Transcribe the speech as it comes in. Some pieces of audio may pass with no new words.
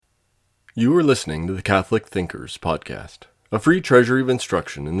You are listening to the Catholic Thinkers Podcast, a free treasury of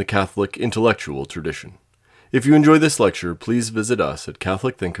instruction in the Catholic intellectual tradition. If you enjoy this lecture, please visit us at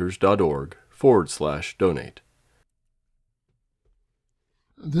catholicthinkers.org/donate.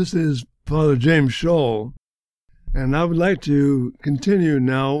 This is Father James Scholl, and I would like to continue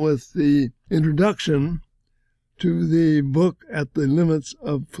now with the introduction to the book At the Limits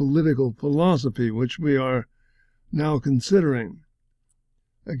of Political Philosophy, which we are now considering.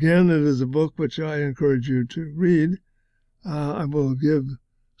 Again, it is a book which I encourage you to read. I will give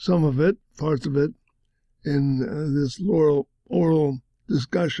some of it, parts of it, in this oral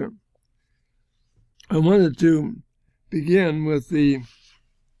discussion. I wanted to begin with the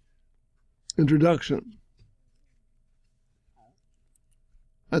introduction.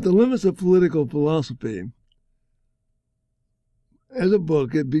 At the Limits of Political Philosophy, as a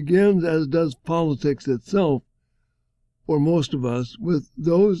book, it begins, as does politics itself, for most of us, with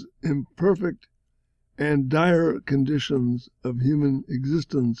those imperfect and dire conditions of human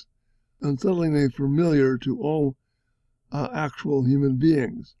existence unsettlingly familiar to all actual human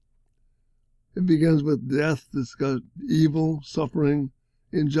beings. It begins with death, evil, suffering,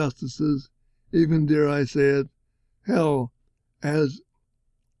 injustices, even, dare I say it, hell, as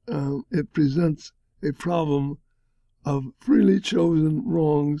it presents a problem of freely chosen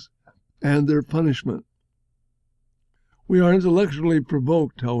wrongs and their punishment. We are intellectually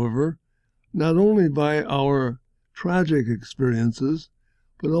provoked, however, not only by our tragic experiences,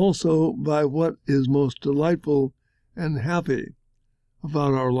 but also by what is most delightful and happy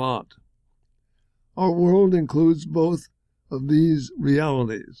about our lot. Our world includes both of these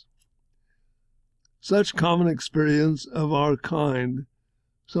realities. Such common experience of our kind,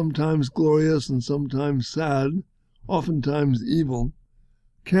 sometimes glorious and sometimes sad, oftentimes evil,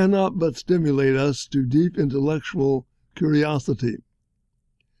 cannot but stimulate us to deep intellectual curiosity.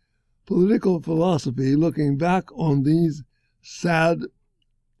 Political philosophy, looking back on these sad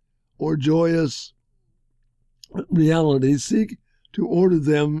or joyous realities, seek to order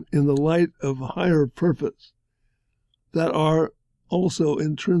them in the light of higher purpose that are also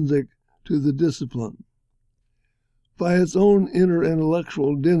intrinsic to the discipline. By its own inner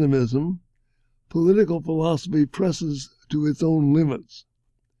intellectual dynamism, political philosophy presses to its own limits.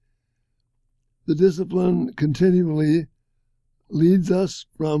 The discipline continually leads us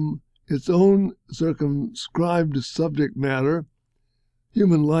from its own circumscribed subject matter,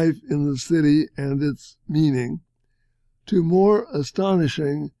 human life in the city and its meaning, to more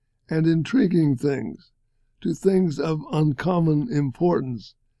astonishing and intriguing things, to things of uncommon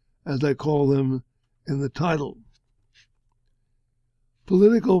importance, as I call them in the title.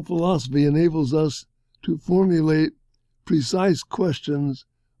 Political philosophy enables us to formulate precise questions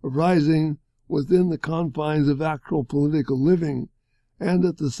arising within the confines of actual political living, and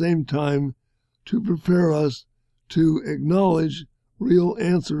at the same time to prepare us to acknowledge real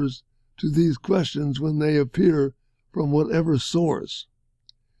answers to these questions when they appear from whatever source.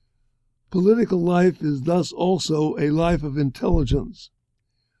 Political life is thus also a life of intelligence.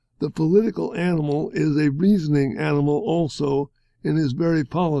 The political animal is a reasoning animal also in his very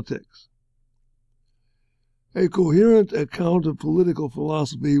politics. A coherent account of political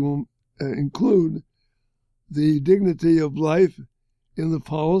philosophy will include the dignity of life in the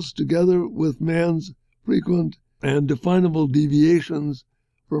polis, together with man's frequent and definable deviations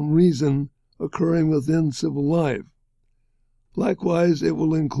from reason occurring within civil life. Likewise, it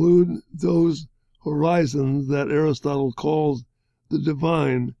will include those horizons that Aristotle calls the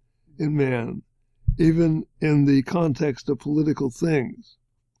divine in man, even in the context of political things.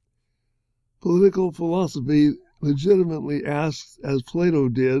 Political philosophy legitimately asks, as Plato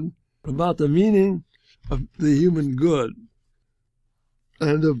did, about the meaning of the human good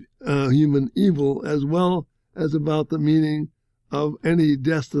and of human evil, as well as about the meaning of any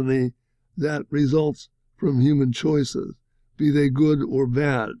destiny that results from human choices, be they good or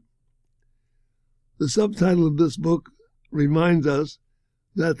bad. The subtitle of this book reminds us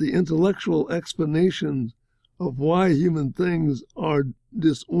that the intellectual explanations of why human things are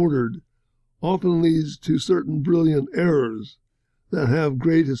disordered often leads to certain brilliant errors that have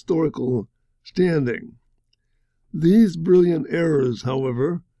great historical standing. These brilliant errors,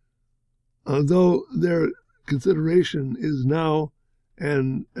 however, though their consideration is now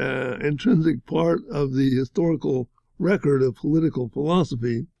an intrinsic part of the historical record of political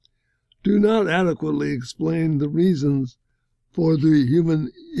philosophy, do not adequately explain the reasons for the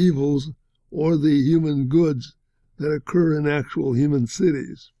human evils or the human goods that occur in actual human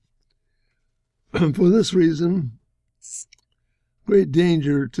cities. For this reason, great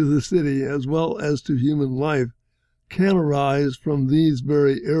danger to the city as well as to human life can arise from these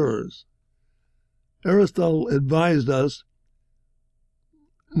very errors. Aristotle advised us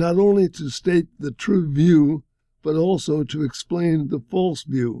not only to state the true view, but also to explain the false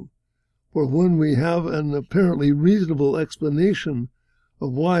view. For when we have an apparently reasonable explanation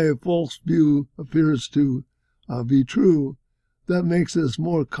of why a false view appears to be true, that makes us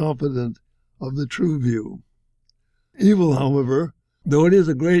more confident of the true view. Evil, however, though it is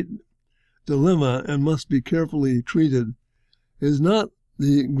a great dilemma and must be carefully treated, is not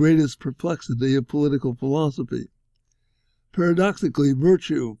the greatest perplexity of political philosophy. Paradoxically,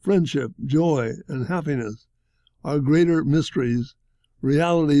 virtue, friendship, joy, and happiness are greater mysteries,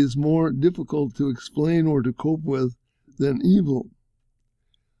 realities more difficult to explain or to cope with than evil.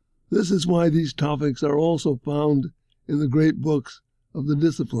 This is why these topics are also found in the great books of the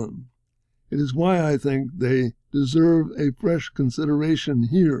discipline. It is why I think they deserve a fresh consideration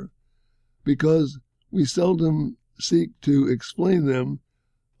here, because we seldom seek to explain them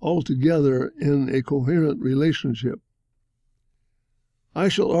altogether in a coherent relationship. I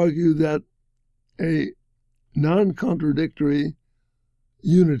shall argue that a non-contradictory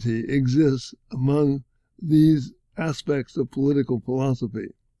unity exists among these aspects of political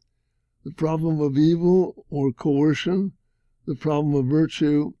philosophy: the problem of evil or coercion, the problem of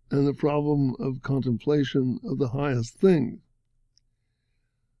virtue, and the problem of contemplation of the highest things.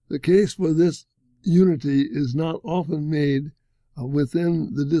 The case for this unity is not often made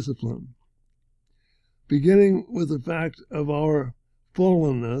within the discipline. Beginning with the fact of our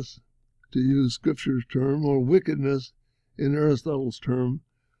fallenness, to use Scripture's term, or wickedness in Aristotle's term,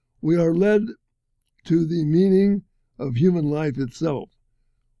 we are led to the meaning of human life itself,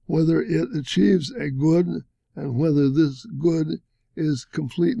 whether it achieves a good and whether this good is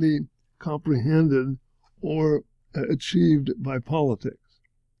completely comprehended or achieved by politics.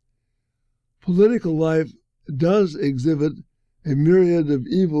 Political life does exhibit a myriad of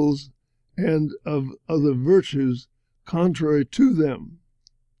evils and of other virtues contrary to them.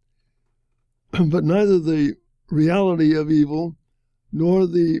 But neither the reality of evil nor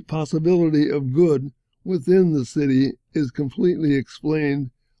the possibility of good within the city is completely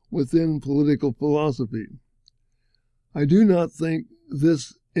explained within political philosophy. I do not think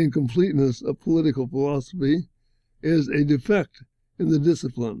this incompleteness of political philosophy is a defect in the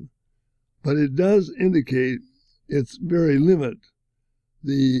discipline, but it does indicate its very limit,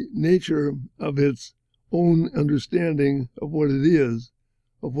 the nature of its own understanding of what it is,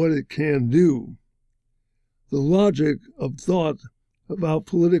 of what it can do. The logic of thought about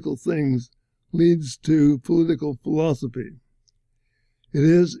political things leads to political philosophy. It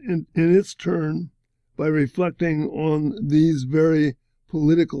is, in its turn, by reflecting on these very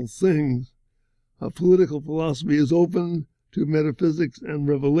political things, political philosophy is open to metaphysics and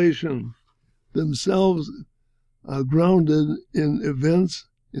revelation, themselves grounded in events,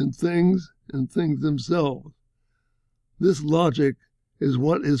 in things themselves. This logic is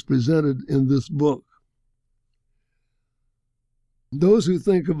what is presented in this book. Those who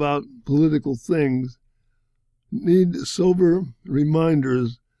think about political things need sober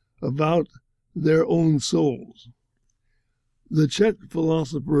reminders about their own souls. The Czech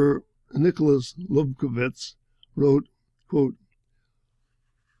philosopher Nicholas Lobkowitz wrote, quote,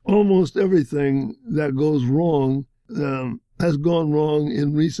 "Almost everything that goes wrong has gone wrong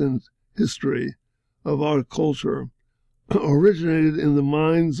in recent history of our culture, originated in the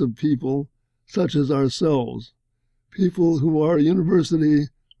minds of people such as ourselves, people who are university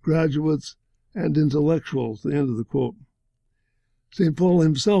graduates and intellectuals," the end of the quote. St. Paul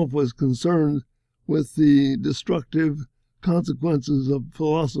himself was concerned with the destructive consequences of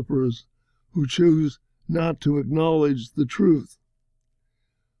philosophers who choose not to acknowledge the truth.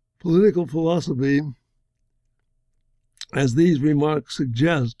 Political philosophy, as these remarks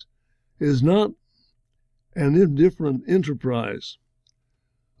suggest, is not an indifferent enterprise.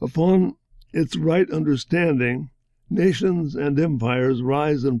 Upon its right understanding, nations and empires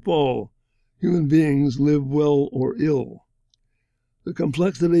rise and fall, human beings live well or ill. The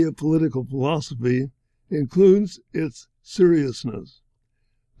complexity of political philosophy includes its seriousness,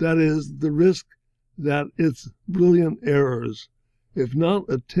 that is, the risk that its brilliant errors, if not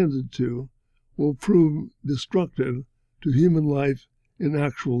attended to, will prove destructive to human life in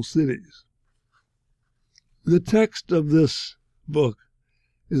actual cities. The text of this book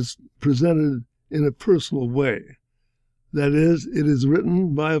is presented in a personal way. That is, it is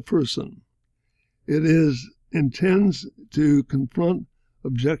written by a person. It intends to confront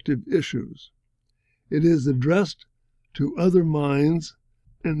objective issues. It is addressed to other minds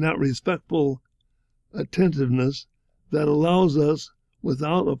in that respectful attentiveness that allows us,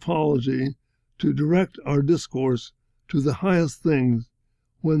 without apology, to direct our discourse to the highest things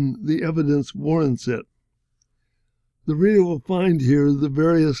when the evidence warrants it. The reader will find here the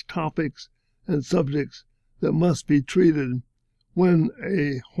various topics and subjects that must be treated when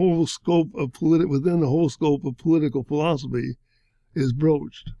within the whole scope of political philosophy is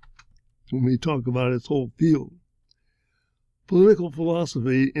broached, when we talk about its whole field. Political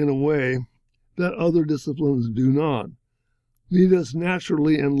philosophy, in a way that other disciplines do not, lead us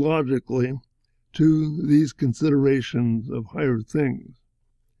naturally and logically to these considerations of higher things.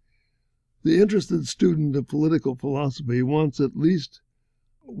 The interested student of political philosophy wants, at least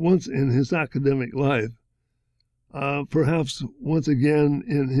once in his academic life, perhaps once again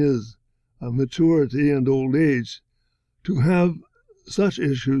in his maturity and old age, to have such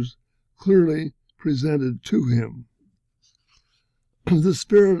issues clearly presented to him. The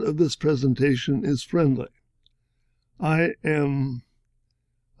spirit of this presentation is friendly. I am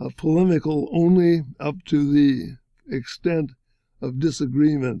polemical only up to the extent of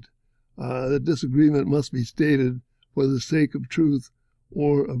disagreement. That disagreement must be stated for the sake of truth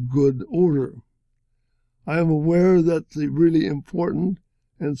or of good order. I am aware that the really important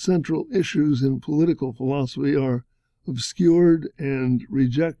and central issues in political philosophy are obscured and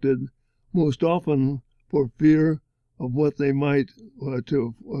rejected, most often for fear of what they might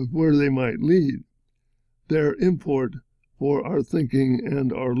where they might lead, their import for our thinking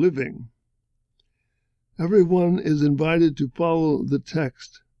and our living. Everyone is invited to follow the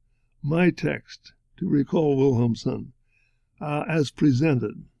text, my text, to recall Wilhelmsen, as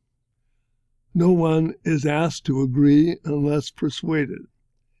presented. No one is asked to agree unless persuaded.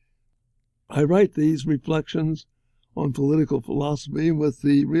 I write these reflections on political philosophy with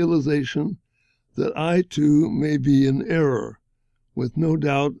the realization that I too may be in error, with no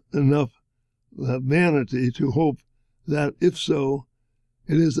doubt enough vanity to hope that, if so,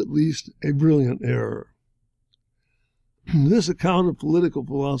 it is at least a brilliant error. This account of political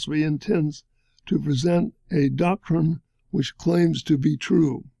philosophy intends to present a doctrine which claims to be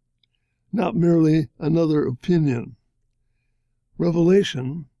true, not merely another opinion.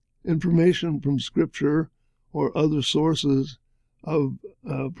 Revelation, information from Scripture or other sources of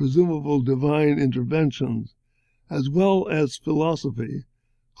presumable divine interventions, as well as philosophy,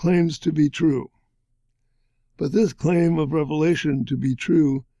 claims to be true. But this claim of revelation to be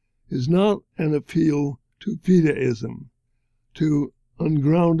true is not an appeal to fideism, to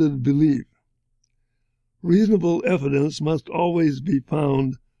ungrounded belief. Reasonable evidence must always be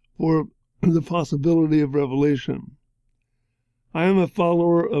found for the possibility of revelation. I am a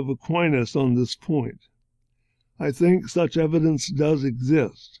follower of Aquinas on this point. I think such evidence does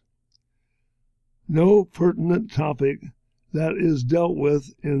exist. No pertinent topic that is dealt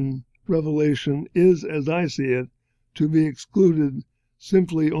with in Revelation is, as I see it, to be excluded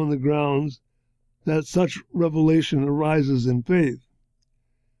simply on the grounds that such revelation arises in faith.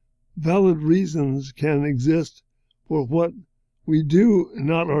 Valid reasons can exist for what we do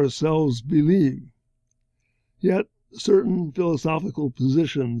not ourselves believe. Yet certain philosophical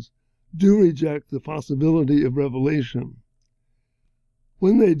positions do reject the possibility of revelation.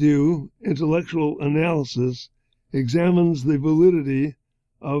 When they do, intellectual analysis examines the validity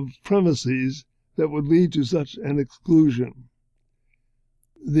of premises that would lead to such an exclusion.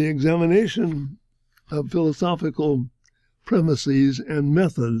 The examination of philosophical premises and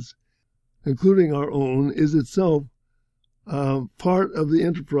methods, including our own, is itself part of the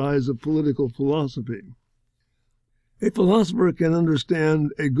enterprise of political philosophy. A philosopher can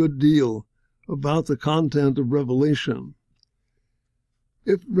understand a good deal about the content of revelation.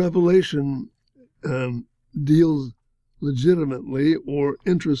 If revelation deals legitimately or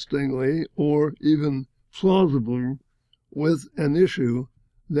interestingly or even plausibly with an issue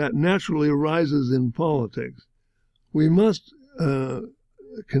that naturally arises in politics, we must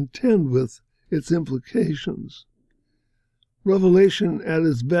contend with its implications. Revelation at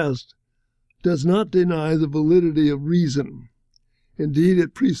its best does not deny the validity of reason. Indeed,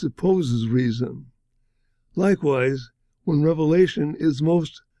 it presupposes reason. Likewise, when revelation is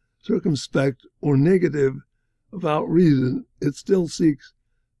most circumspect or negative about reason, it still seeks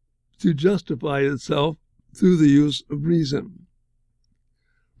to justify itself through the use of reason.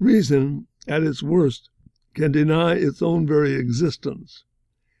 Reason, at its worst, can deny its own very existence.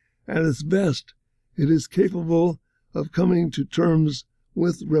 At its best, it is capable of coming to terms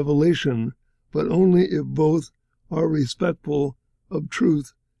with revelation, but only if both are respectful of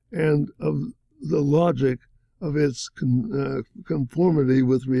truth and of the logic of its conformity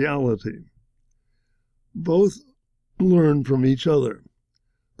with reality. Both learn from each other.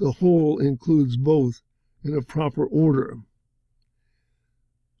 The whole includes both in a proper order.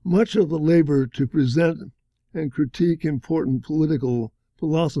 Much of the labor to present and critique important political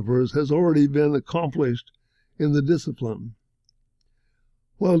philosophers has already been accomplished in the discipline.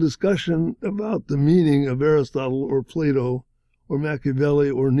 While discussion about the meaning of Aristotle or Plato or Machiavelli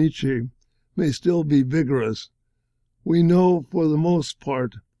or Nietzsche may still be vigorous, we know for the most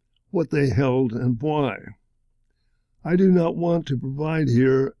part what they held and why. I do not want to provide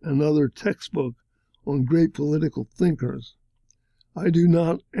here another textbook on great political thinkers. I do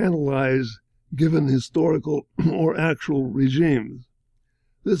not analyze given historical or actual regimes.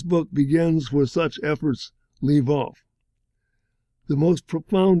 This book begins where such efforts leave off. The most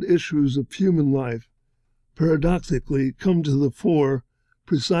profound issues of human life paradoxically come to the fore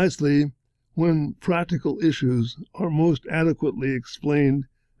precisely when practical issues are most adequately explained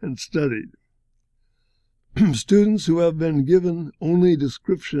and studied. Students who have been given only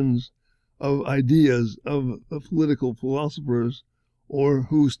descriptions of ideas of political philosophers, or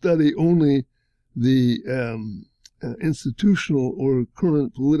who study only the institutional or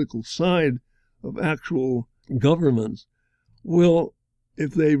current political side of actual governments, will,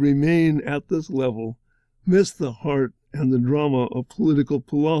 if they remain at this level, miss the heart and the drama of political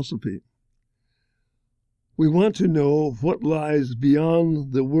philosophy. We want to know what lies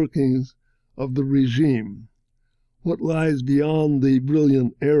beyond the workings of the regime, what lies beyond the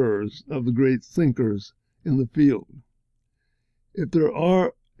brilliant errors of the great thinkers in the field. If there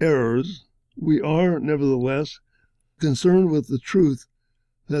are errors, we are, nevertheless, concerned with the truth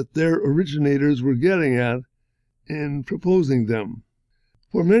that their originators were getting at in proposing them.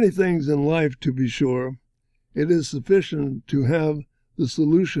 For many things in life, to be sure, it is sufficient to have the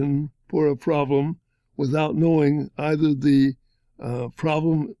solution for a problem without knowing either the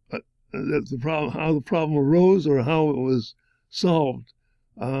problem, how the problem arose or how it was solved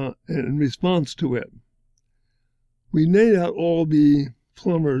in response to it. We may not all be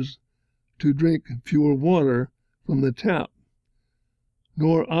plumbers to drink pure water from the tap,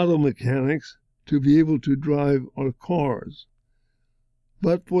 nor auto mechanics to be able to drive our cars.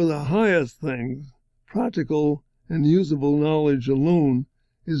 But for the highest things, practical and usable knowledge alone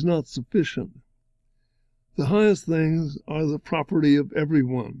is not sufficient. The highest things are the property of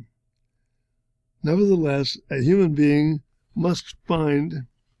everyone. Nevertheless, a human being must find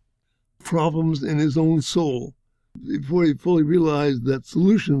problems in his own soul before he fully realizes that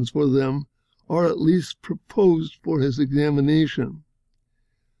solutions for them are at least proposed for his examination.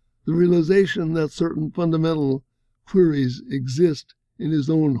 The realization that certain fundamental queries exist in his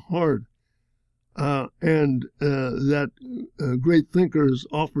own heart and that great thinkers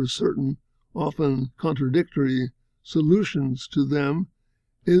offer certain, often contradictory solutions to them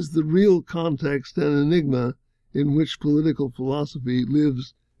is the real context and enigma in which political philosophy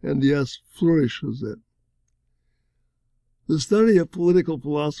lives and, yes, flourishes it. The study of political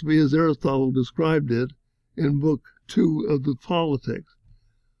philosophy, as Aristotle described it in Book 2 of the Politics,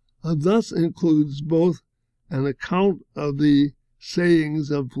 thus includes both an account of the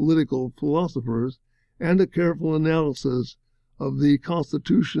sayings of political philosophers and a careful analysis of the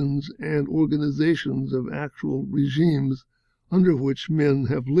constitutions and organizations of actual regimes under which men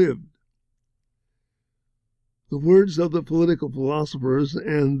have lived. The words of the political philosophers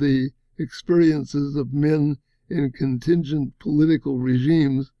and the experiences of men in contingent political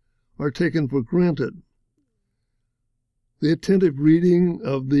regimes are taken for granted. The attentive reading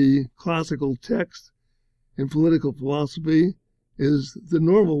of the classical text in political philosophy is the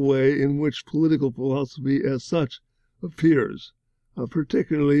normal way in which political philosophy as such appears,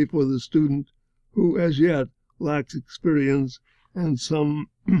 particularly for the student who as yet lacks experience and some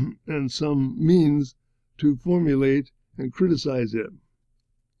means to formulate and criticize it.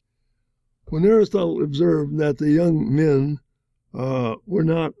 When Aristotle observed that the young men were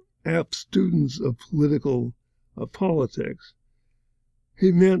not apt students of politics,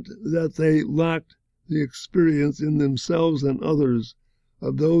 he meant that they lacked the experience in themselves and others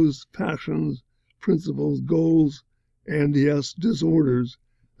of those passions, principles, goals, and, yes, disorders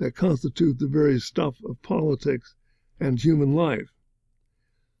that constitute the very stuff of politics and human life.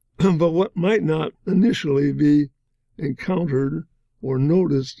 But what might not initially be encountered or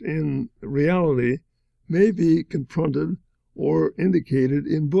noticed in reality may be confronted or indicated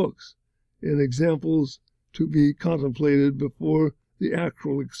in books, in examples to be contemplated before the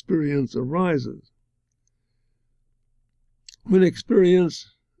actual experience arises. When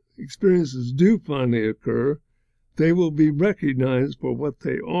experiences do finally occur, they will be recognized for what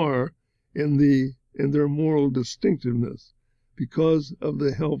they are in their moral distinctiveness, because of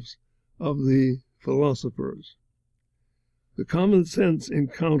the helps of the philosophers. The common sense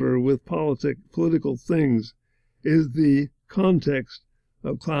encounter with political things is the context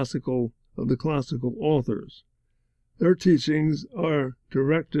of the classical authors. Their teachings are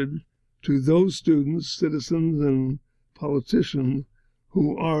directed to those students, citizens, and politicians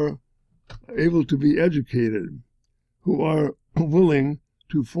who are able to be educated, who are willing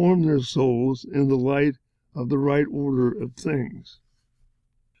to form their souls in the light of the right order of things.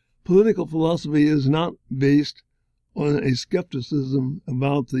 Political philosophy is not based on a skepticism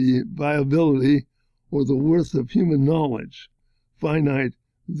about the viability or the worth of human knowledge, finite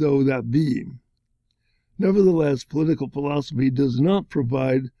though that be. Nevertheless, political philosophy does not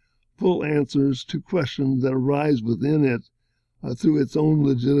provide full answers to questions that arise within it through its own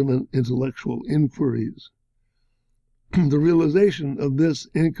legitimate intellectual inquiries. The realization of this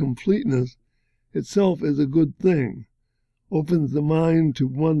incompleteness itself is a good thing, opens the mind to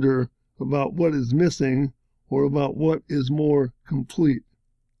wonder about what is missing or about what is more complete.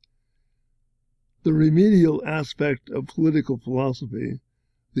 The remedial aspect of political philosophy,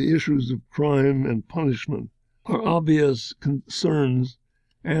 the issues of crime and punishment, are obvious concerns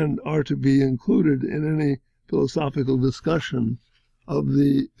and are to be included in any philosophical discussion of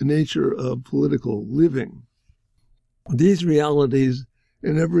the nature of political living. These realities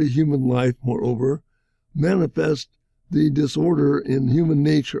in every human life, moreover, manifest the disorder in human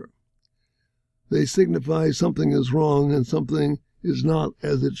nature. They signify something is wrong and something is not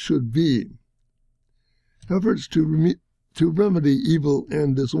as it should be. Efforts to remedy evil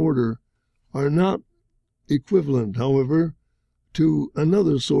and disorder are not equivalent, however, to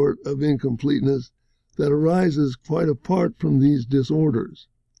another sort of incompleteness that arises quite apart from these disorders.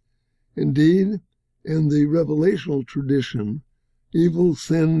 Indeed, in the revelational tradition, evil,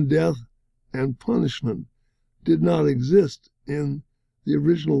 sin, death, and punishment did not exist in the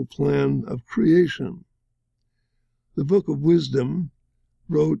original plan of creation. The Book of Wisdom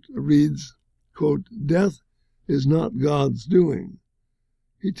reads, quote, "Death is not God's doing.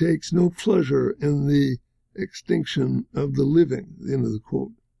 He takes no pleasure in the extinction of the living," end of the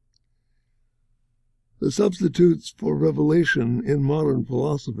quote. The substitutes for revelation in modern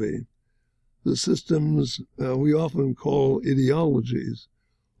philosophy, the systems we often call ideologies,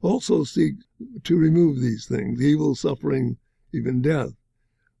 also seek to remove these things, evil, suffering, even death,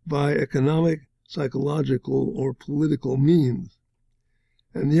 by economic, psychological, or political means.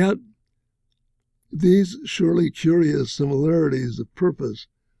 And yet, these surely curious similarities of purpose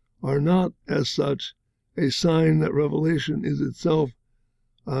are not, as such, a sign that revelation is itself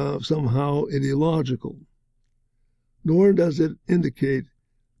somehow ideological. Nor does it indicate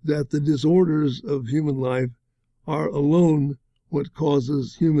that the disorders of human life are alone what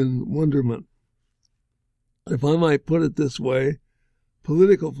causes human wonderment. If I might put it this way,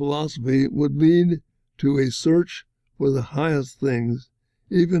 political philosophy would lead to a search for the highest things,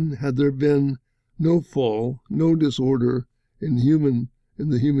 even had there been no fall, no disorder in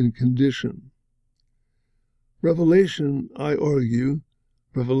the human condition. Revelation, I argue,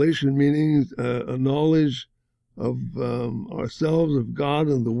 revelation meaning a knowledge of ourselves, of God,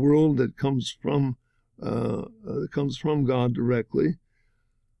 and the world that comes from God directly.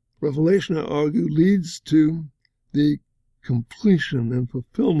 Revelation, I argue, leads to the completion and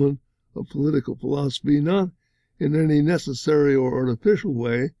fulfillment of political philosophy, not in any necessary or artificial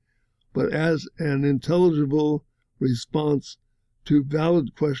way, but as an intelligible response to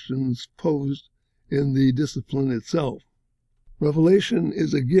valid questions posed in the discipline itself. Revelation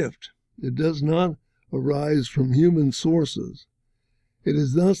is a gift. It does not arise from human sources. It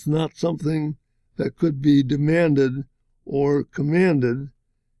is thus not something that could be demanded or commanded.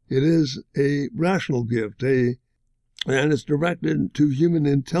 It is a rational gift, and it's directed to human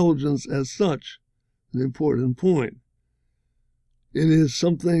intelligence as such, an important point. It is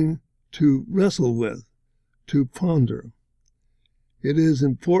something to wrestle with, to ponder. It is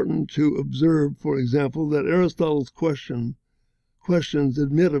important to observe, for example, that Aristotle's questions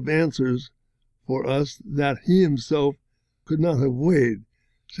admit of answers for us that he himself could not have weighed,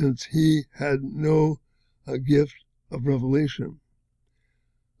 since he had no gift of revelation.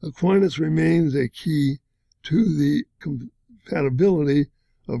 Aquinas remains a key to the compatibility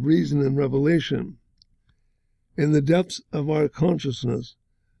of reason and revelation. In the depths of our consciousness,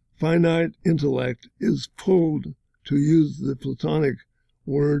 finite intellect is pulled, to use the Platonic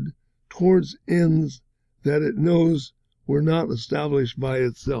word, towards ends that it knows were not established by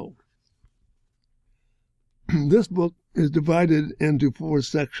itself. This book is divided into four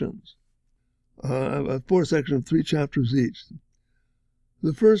sections, 3 chapters each.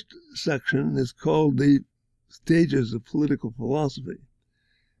 The first section is called the Stages of Political Philosophy,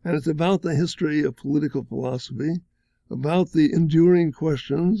 and it's about the history of political philosophy, about the enduring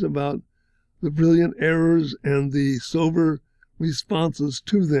questions, about the brilliant errors and the sober responses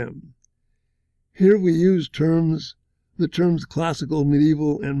to them. Here we use terms the terms classical,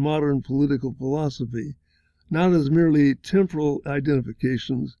 medieval, and modern political philosophy, not as merely temporal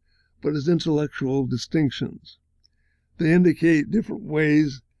identifications, but as intellectual distinctions. They indicate different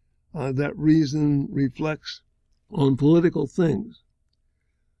ways that reason reflects on political things.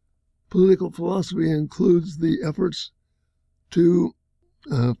 Political philosophy includes the efforts to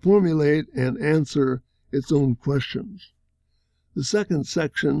formulate and answer its own questions. The second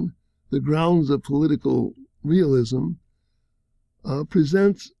section, the grounds of political realism,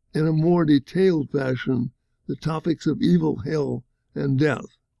 presents in a more detailed fashion the topics of evil, hell, and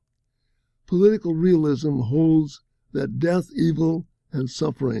death. Political realism holds that death, evil, and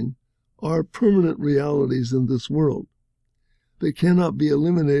suffering are permanent realities in this world. They cannot be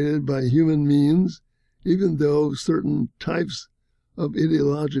eliminated by human means, even though certain types of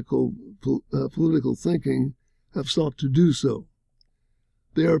ideological political thinking have sought to do so.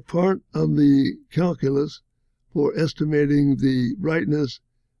 They are part of the calculus for estimating the rightness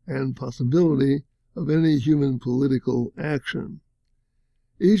and possibility of any human political action.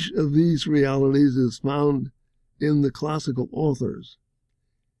 Each of these realities is found in the classical authors.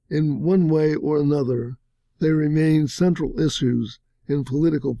 In one way or another, they remain central issues in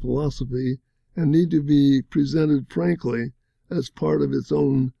political philosophy and need to be presented frankly as part of its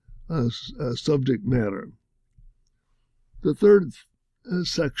own subject matter. The third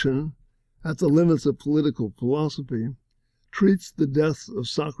section, At the Limits of Political Philosophy, treats the deaths of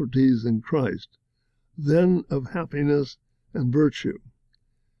Socrates and Christ, then of happiness and virtue.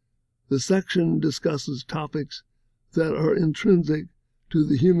 The section discusses topics that are intrinsic to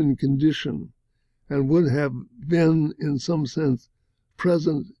the human condition and would have been, in some sense,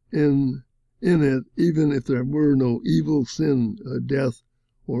 present in it even if there were no evil, sin, death,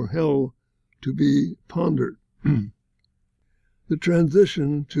 or hell to be pondered. The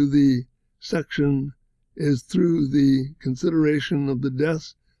transition to the section is through the consideration of the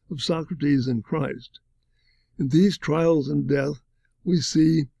deaths of Socrates and Christ. In these trials and death, we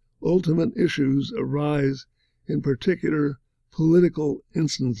see ultimate issues arise in particular political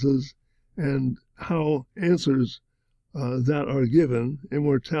instances and how answers that are given,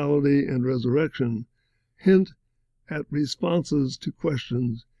 immortality and resurrection, hint at responses to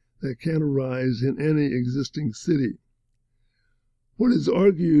questions that can arise in any existing city. What is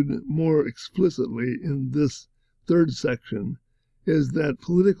argued more explicitly in this third section is that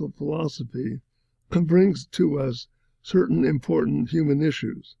political philosophy brings to us certain important human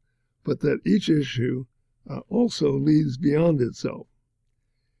issues, but that each issue also leads beyond itself.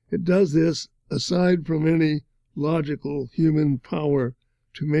 It does this aside from any logical human power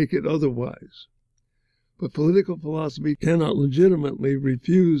to make it otherwise. But political philosophy cannot legitimately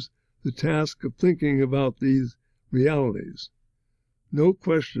refuse the task of thinking about these realities. No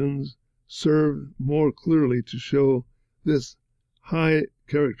questions serve more clearly to show this high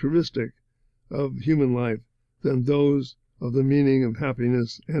characteristic of human life than those of the meaning of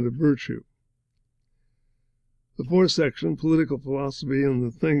happiness and of virtue. The fourth section, Political Philosophy and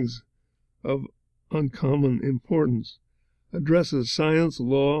the Things of Uncommon Importance, addresses science,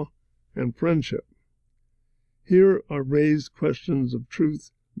 law, and friendship. Here are raised questions of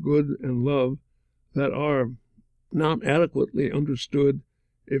truth, good, and love that are not adequately understood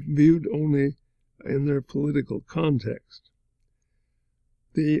if viewed only in their political context.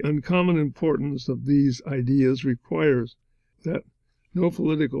 The uncommon importance of these ideas requires that no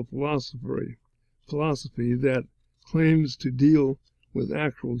political philosophy that claims to deal with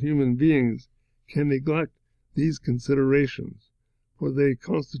actual human beings can neglect these considerations, for they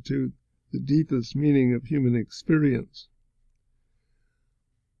constitute the deepest meaning of human experience.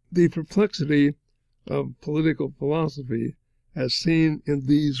 The perplexity of political philosophy, as seen in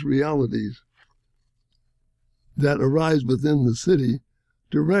these realities that arise within the city,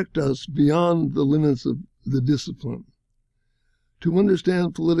 direct us beyond the limits of the discipline. To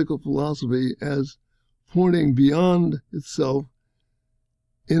understand political philosophy as pointing beyond itself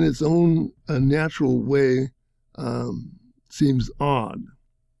in its own natural way seems odd.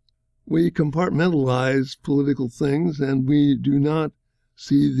 We compartmentalize political things, and we do not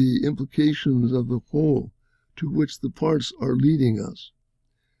see the implications of the whole to which the parts are leading us.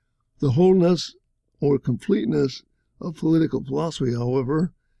 The wholeness or completeness of political philosophy,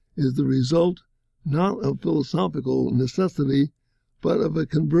 however, is the result not of philosophical necessity, but of a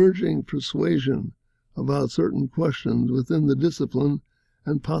converging persuasion about certain questions within the discipline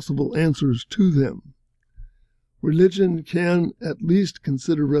and possible answers to them. Religion can at least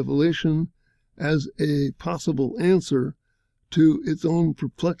consider revelation as a possible answer to its own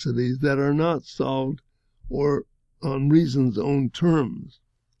perplexities that are not solved or on reason's own terms.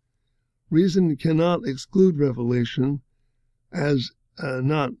 Reason cannot exclude revelation as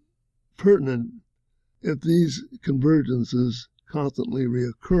not pertinent if these convergences constantly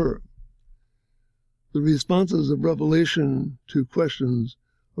reoccur. The responses of revelation to questions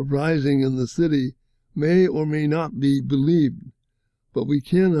arising in the city may or may not be believed, but we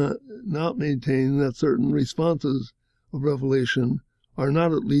cannot not maintain that certain responses of revelation are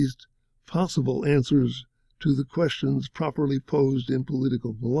not at least possible answers to the questions properly posed in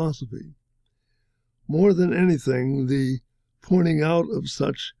political philosophy. More than anything, the pointing out of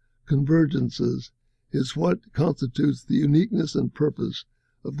such convergences is what constitutes the uniqueness and purpose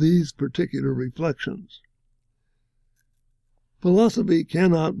of these particular reflections. Philosophy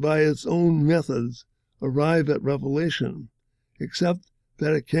cannot by its own methods arrive at revelation, except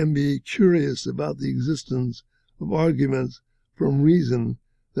that it can be curious about the existence of arguments from reason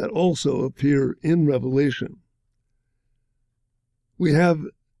that also appear in revelation. We have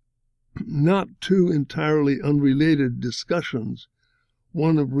not two entirely unrelated discussions,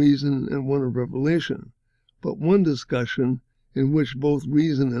 one of reason and one of revelation, but one discussion in which both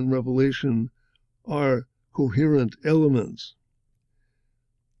reason and revelation are coherent elements.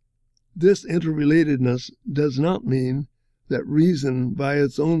 This interrelatedness does not mean that reason by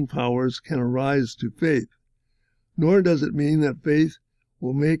its own powers can arise to faith, nor does it mean that faith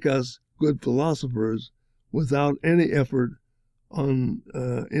will make us good philosophers without any effort in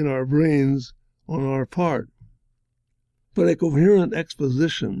our brains on our part. But a coherent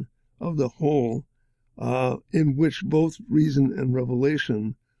exposition of the whole in which both reason and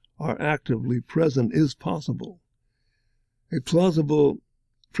revelation are actively present is possible. A plausible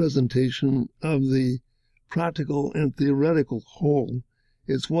presentation of the practical and theoretical whole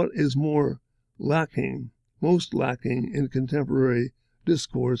is what is most lacking in contemporary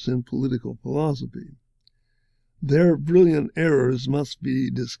discourse in political philosophy. Their brilliant errors must be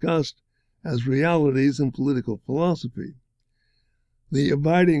discussed as realities in political philosophy. The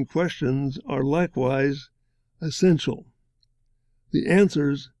abiding questions are likewise essential. The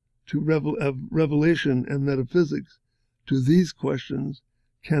answers to revelation and metaphysics to these questions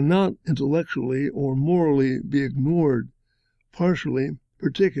cannot intellectually or morally be ignored,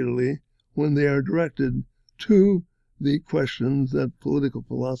 particularly when they are directed to the questions that political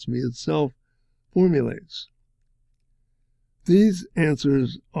philosophy itself formulates. These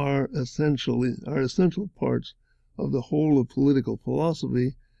answers are essential parts of the whole of political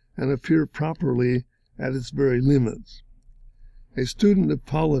philosophy and appear properly at its very limits. A student of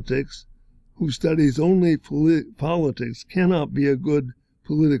politics who studies only politics cannot be a good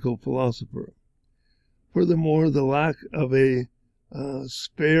political philosopher. Furthermore, the lack of a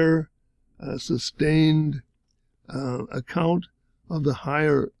sustained account of the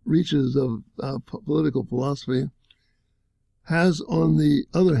higher reaches of political philosophy has, on the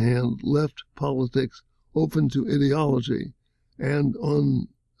other hand, left politics open to ideology, and on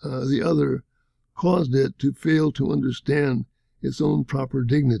the other, caused it to fail to understand its own proper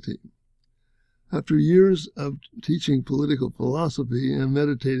dignity. After years of teaching political philosophy and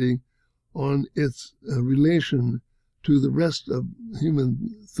meditating on its relation to the rest of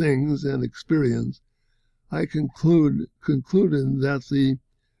human things and experience, I concluded that the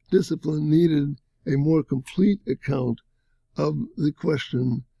discipline needed a more complete account of the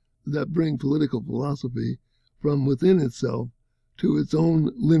question that bring political philosophy from within itself to its own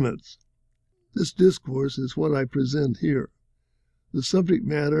limits. This discourse is what I present here. The subject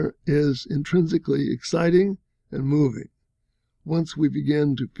matter is intrinsically exciting and moving. Once we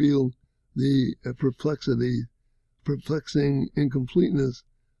begin to feel the perplexing incompleteness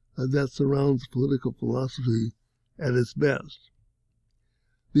that surrounds political philosophy at its best.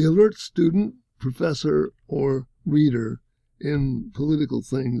 The alert student, professor, or reader in political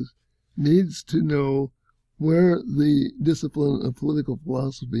things needs to know where the discipline of political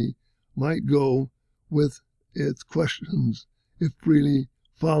philosophy might go with its questions if freely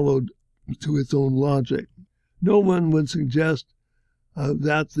followed to its own logic. No one would suggest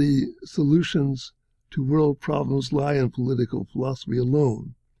that the solutions to world problems lie in political philosophy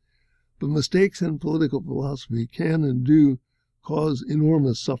alone. But mistakes in political philosophy can and do cause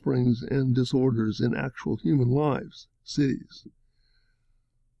enormous sufferings and disorders in actual human lives, cities.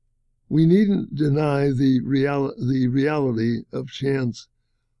 We needn't deny the reality of chance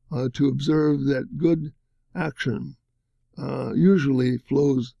to observe that good action usually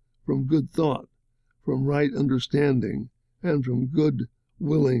flows from good thought, from right understanding, and from good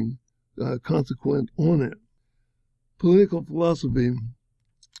willing consequent on it. Political philosophy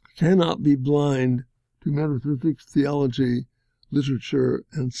cannot be blind to metaphysics, theology, literature,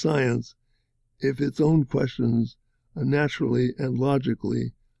 and science if its own questions naturally and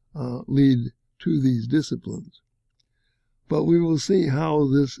logically lead to these disciplines. But we will see how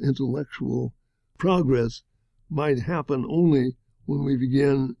this intellectual progress might happen only when we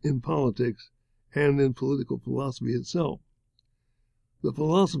begin in politics and in political philosophy itself. The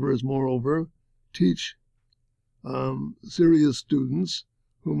philosophers, moreover, teach serious students,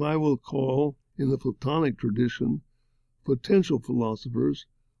 whom I will call, in the Platonic tradition, potential philosophers,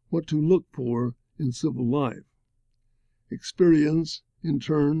 what to look for in civil life. Experience, in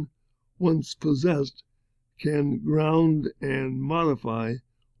turn, once possessed, can ground and modify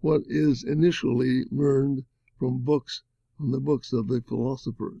what is initially learned from the books of the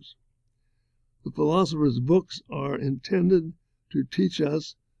philosophers. The philosophers' books are intended to teach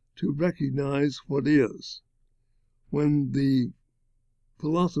us to recognize what is. When the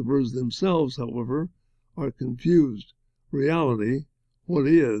philosophers themselves, however, are confused, reality, what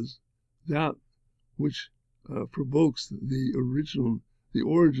is, that which provokes the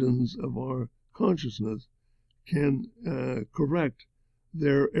origins of our consciousness, can correct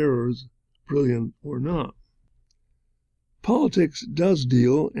their errors, brilliant or not. Politics does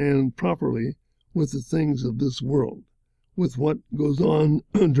deal, and properly, with the things of this world, with what goes on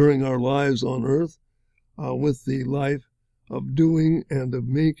during our lives on earth, with the life of doing and of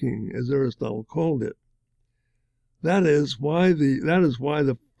making, as Aristotle called it. That is why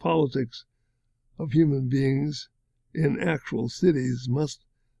the politics of human beings in actual cities must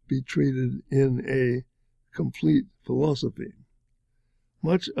be treated in a complete philosophy.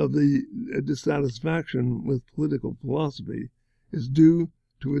 Much of the dissatisfaction with political philosophy is due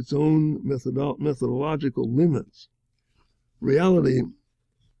to its own methodological limits. Reality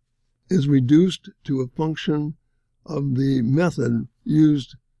is reduced to a function of the method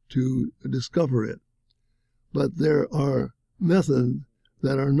used to discover it. But there are methods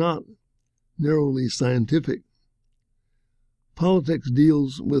that are not narrowly scientific. Politics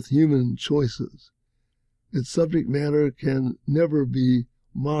deals with human choices. Its subject matter can never be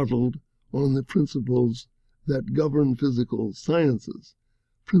modeled on the principles that govern physical sciences,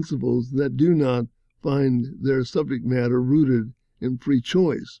 principles that do not find their subject matter rooted in free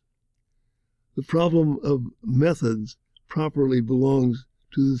choice. The problem of methods properly belongs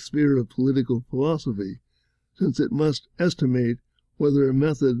to the sphere of political philosophy, since it must estimate whether a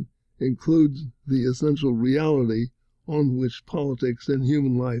method includes the essential reality on which politics and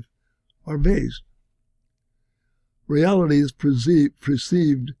human life are based. Realities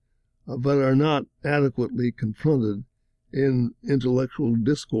perceived but are not adequately confronted in intellectual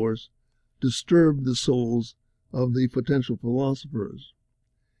discourse disturb the souls of the potential philosophers.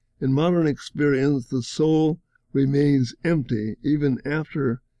 In modern experience, the soul remains empty even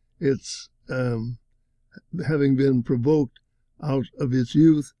after its having been provoked out of its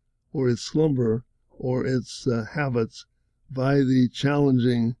youth or its slumber or its habits by the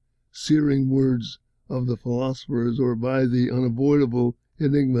challenging, searing words of the philosophers, or by the unavoidable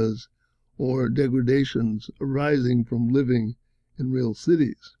enigmas or degradations arising from living in real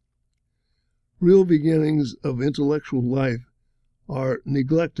cities. Real beginnings of intellectual life are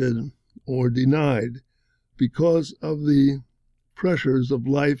neglected or denied because of the pressures of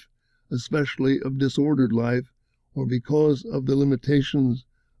life, especially of disordered life, or because of the limitations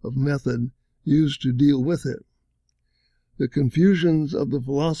of method used to deal with it. The confusions of the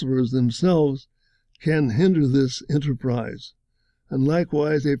philosophers themselves can hinder this enterprise, and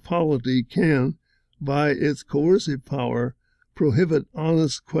likewise a polity can, by its coercive power, prohibit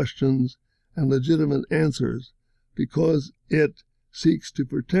honest questions and legitimate answers, because it seeks to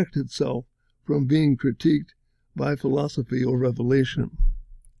protect itself from being critiqued by philosophy or revelation.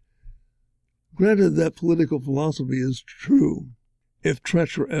 Granted that political philosophy is true, if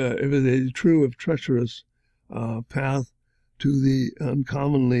a treacherous path to the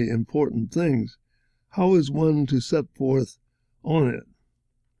uncommonly important things, how is one to set forth on it?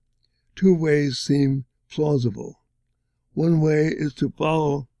 Two ways seem plausible. One way is to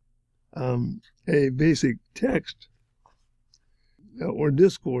follow a basic text or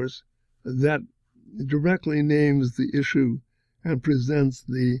discourse that directly names the issue and presents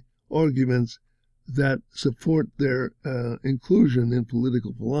the arguments that support their inclusion in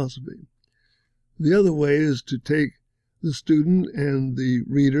political philosophy. The other way is to take the student and the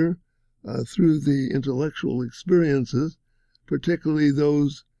reader through the intellectual experiences, particularly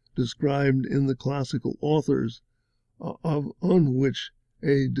those described in the classical authors, on which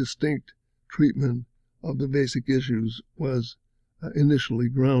a distinct treatment of the basic issues was initially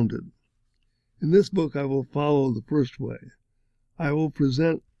grounded. In this book, I will follow the first way. I will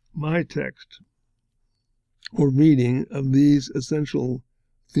present my text or reading of these essential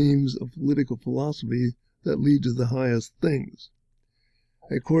themes of political philosophy that lead to the highest things.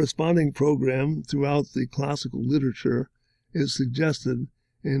 A corresponding program throughout the classical literature is suggested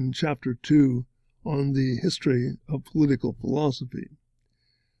in Chapter 2 on the history of political philosophy.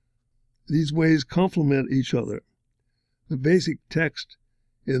 These ways complement each other. The basic text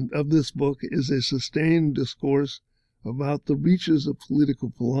of this book is a sustained discourse about the reaches of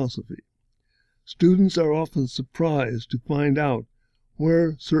political philosophy. Students are often surprised to find out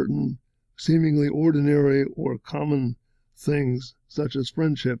where certain seemingly ordinary or common things, such as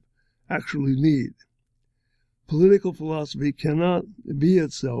friendship, actually lead. Political philosophy cannot be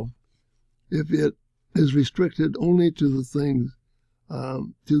itself if it is restricted only to those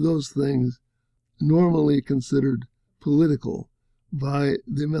things normally considered political by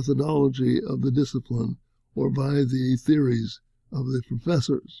the methodology of the discipline or by the theories of the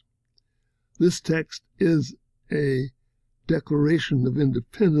professors. This text is a declaration of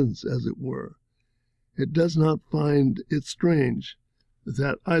independence, as it were. It does not find it strange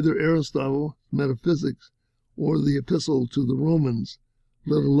that either Aristotle, Metaphysics, or the Epistle to the Romans,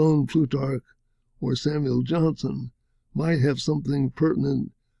 let alone Plutarch or Samuel Johnson, might have something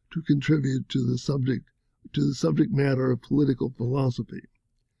pertinent to contribute to the subject matter of political philosophy.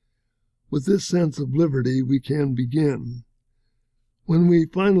 With this sense of liberty we can begin. When we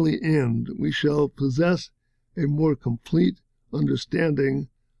finally end, we shall possess a more complete understanding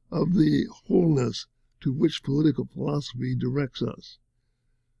of the wholeness to which political philosophy directs us.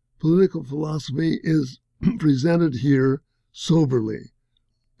 Political philosophy is presented here soberly,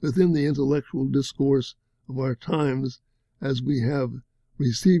 within the intellectual discourse of our times as we have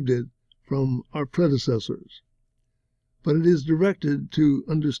received it from our predecessors. But it is directed to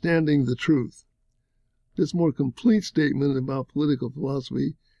understanding the truth. This more complete statement about political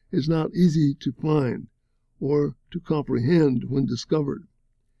philosophy is not easy to find or to comprehend when discovered.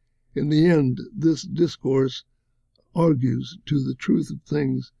 In the end, this discourse argues to the truth of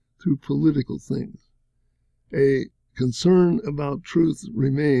things through political things. A concern about truth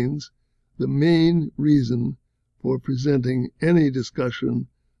remains the main reason for presenting any discussion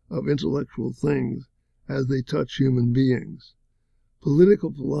of intellectual things as they touch human beings.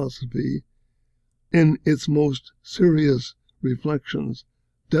 Political philosophy, in its most serious reflections,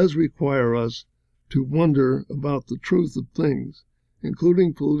 does require us to wonder about the truth of things,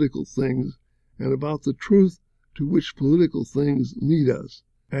 including political things, and about the truth to which political things lead us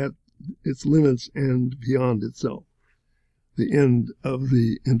at its limits and beyond itself. The end of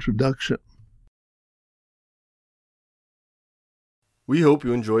the introduction. We hope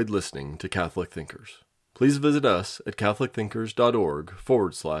you enjoyed listening to Catholic Thinkers. Please visit us at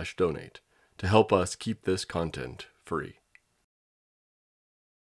catholicthinkers.org/donate to help us keep this content free.